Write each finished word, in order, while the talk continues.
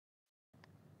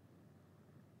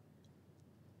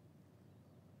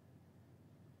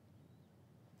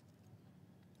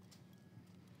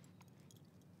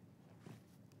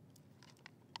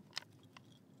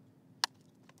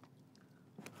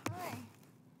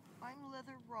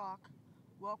Rokk.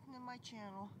 Welcome to my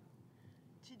channel.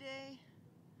 Today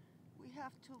we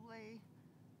have to lay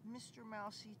Mr.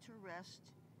 Mousy to rest.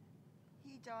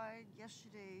 He died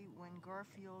yesterday when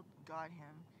Garfield got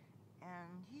him,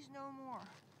 and he's no more.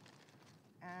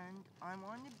 And I'm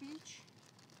on the beach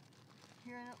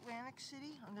here in Atlantic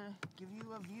City. I'm going to give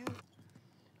you a view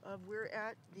of we're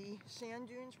at the sand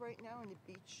dunes right now, and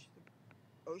the beach,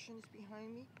 the ocean is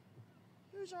behind me.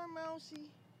 Here's our Mousy.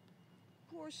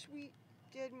 Poor sweet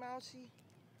dead Mousy.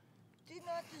 Did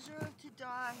not deserve to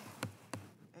die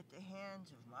at the hands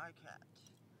of my cat.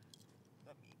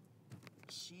 Let me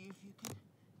see if you can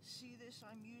see this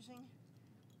I'm using.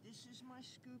 This is my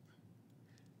scoop.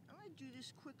 I'm going to do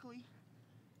this quickly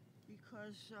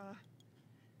because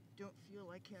don't feel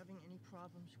like having any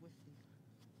problems with the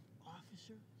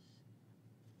officers.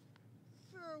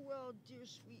 Farewell, dear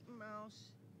sweet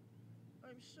mouse.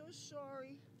 I'm so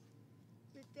sorry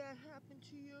that happened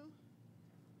to you.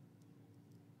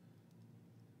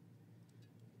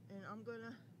 And I'm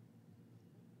gonna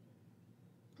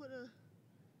put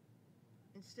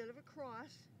instead of a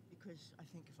cross, because I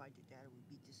think if I did that it would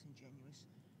be disingenuous,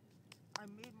 I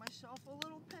made myself a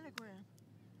little pentagram.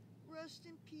 Rest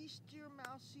in peace, dear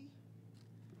Mousy.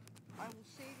 I will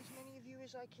save as many of you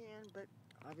as I can, but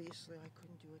obviously I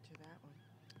couldn't do it to that one.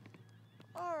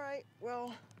 Alright,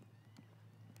 well,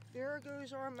 there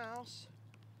goes our mouse.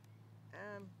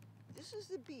 This is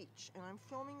the beach, and I'm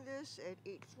filming this at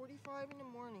 8:45 in the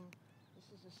morning.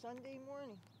 This is a Sunday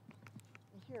morning.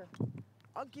 And here,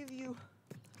 I'll give you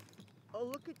a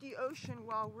look at the ocean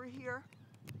while we're here.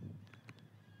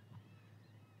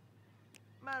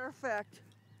 Matter of fact,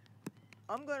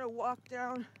 I'm going to walk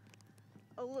down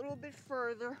a little bit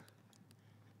further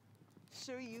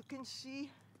so you can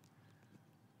see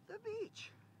the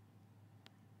beach.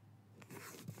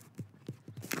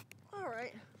 All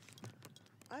right.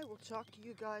 I will talk to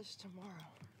you guys tomorrow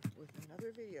with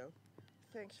another video.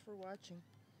 Thanks for watching.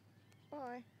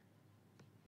 Bye.